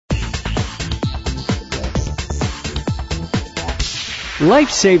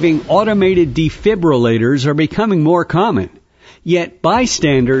Life-saving automated defibrillators are becoming more common, yet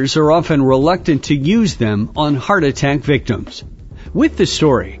bystanders are often reluctant to use them on heart attack victims. With the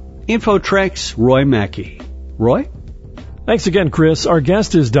story, InfoTrek's Roy Mackey. Roy? Thanks again, Chris. Our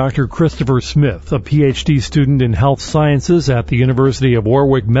guest is Dr. Christopher Smith, a PhD student in health sciences at the University of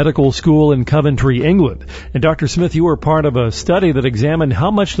Warwick Medical School in Coventry, England. And Dr. Smith, you were part of a study that examined how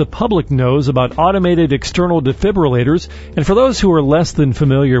much the public knows about automated external defibrillators. And for those who are less than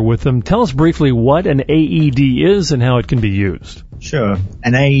familiar with them, tell us briefly what an AED is and how it can be used. Sure.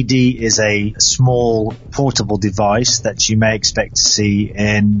 An AED is a small portable device that you may expect to see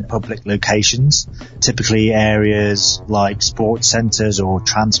in public locations, typically areas like sports centres or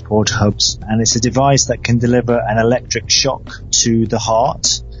transport hubs. And it's a device that can deliver an electric shock to the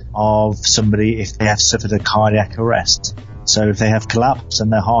heart of somebody if they have suffered a cardiac arrest. So if they have collapsed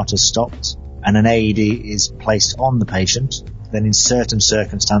and their heart has stopped and an AED is placed on the patient, then in certain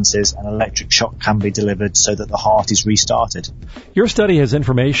circumstances, an electric shock can be delivered so that the heart is restarted. Your study has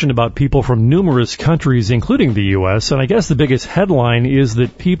information about people from numerous countries, including the U.S., and I guess the biggest headline is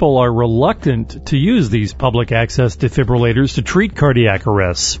that people are reluctant to use these public access defibrillators to treat cardiac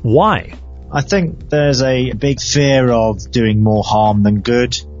arrests. Why? I think there's a big fear of doing more harm than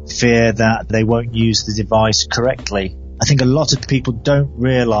good, fear that they won't use the device correctly. I think a lot of people don't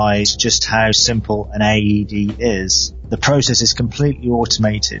realize just how simple an AED is. The process is completely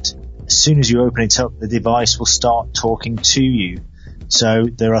automated. As soon as you open it up, the device will start talking to you. So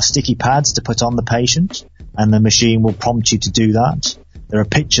there are sticky pads to put on the patient, and the machine will prompt you to do that. There are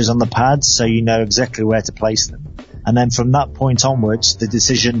pictures on the pads, so you know exactly where to place them. And then from that point onwards, the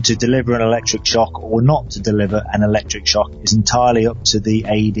decision to deliver an electric shock or not to deliver an electric shock is entirely up to the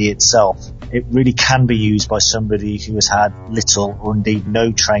AED itself. It really can be used by somebody who has had little or indeed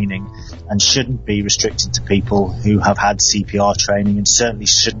no training and shouldn't be restricted to people who have had CPR training and certainly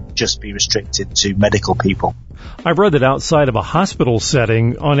shouldn't just be restricted to medical people. I've read that outside of a hospital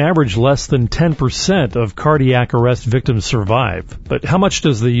setting, on average, less than 10% of cardiac arrest victims survive. But how much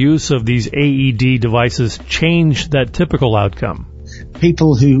does the use of these AED devices change that typical outcome?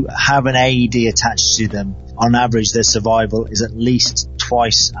 People who have an AED attached to them, on average, their survival is at least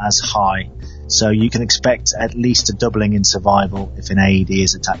twice as high. So you can expect at least a doubling in survival if an AED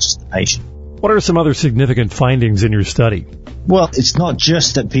is attached to the patient. What are some other significant findings in your study? Well, it's not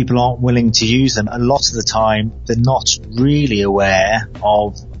just that people aren't willing to use them. A lot of the time, they're not really aware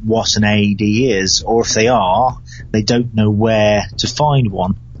of what an AED is, or if they are, they don't know where to find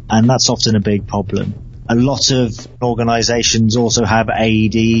one. And that's often a big problem. A lot of organisations also have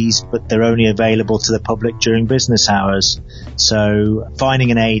AEDs, but they're only available to the public during business hours. So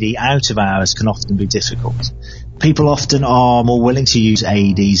finding an AED out of hours can often be difficult. People often are more willing to use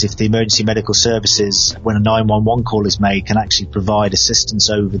AEDs if the emergency medical services, when a 911 call is made, can actually provide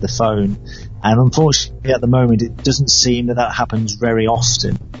assistance over the phone. And unfortunately, at the moment, it doesn't seem that happens very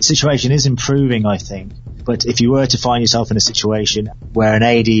often. The situation is improving, I think. But if you were to find yourself in a situation where an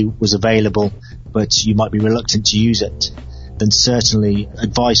AED was available, but you might be reluctant to use it, then certainly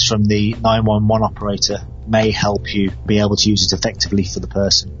advice from the 911 operator may help you be able to use it effectively for the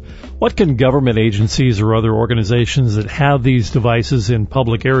person. What can government agencies or other organizations that have these devices in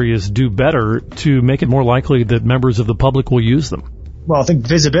public areas do better to make it more likely that members of the public will use them? Well, I think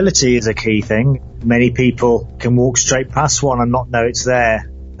visibility is a key thing. Many people can walk straight past one and not know it's there.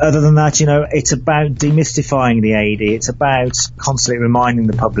 Other than that, it's about demystifying the AED. It's about constantly reminding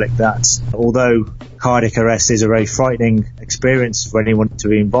the public that although cardiac arrest is a very frightening experience for anyone to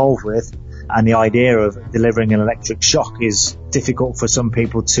be involved with, and the idea of delivering an electric shock is difficult for some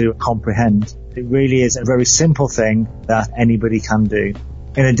people to comprehend, it really is a very simple thing that anybody can do.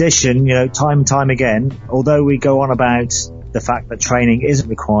 In addition, time and time again, although we go on about the fact that training isn't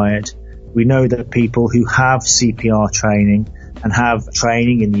required, we know that people who have CPR training and have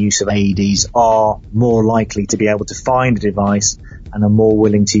training in the use of AEDs are more likely to be able to find a device and are more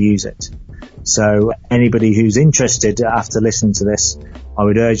willing to use it. So anybody who's interested after listening to this, I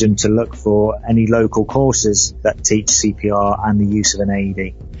would urge them to look for any local courses that teach CPR and the use of an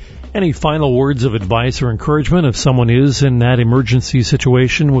AED. Any final words of advice or encouragement if someone is in that emergency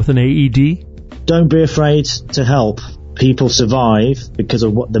situation with an AED? Don't be afraid to help. People survive because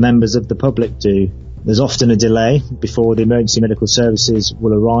of what the members of the public do. There's often a delay before the emergency medical services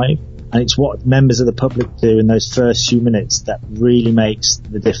will arrive, and it's what members of the public do in those first few minutes that really makes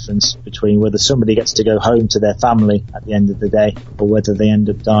the difference between whether somebody gets to go home to their family at the end of the day or whether they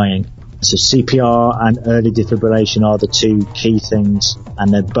end up dying. So CPR and early defibrillation are the two key things,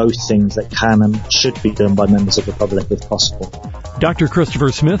 and they're both things that can and should be done by members of the public if possible. Dr.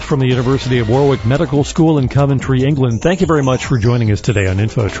 Christopher Smith from the University of Warwick Medical School in Coventry, England, thank you very mumuch for joining us today on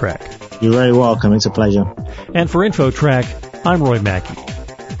InfoTrack. You're very welcome. It's a pleasure. And for InfoTrack, I'm Roy Mackey.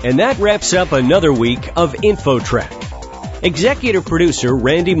 And that wraps up another week of InfoTrack. Executive producer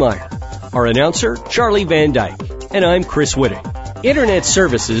Randy Meyer. Our announcer, Charlie Van Dyke. And I'm Chris Whitting. Internet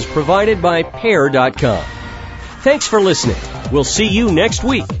services provided by Pair.com. Thanks for listening. We'll see you next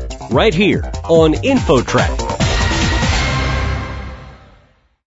week, right here on InfoTrack.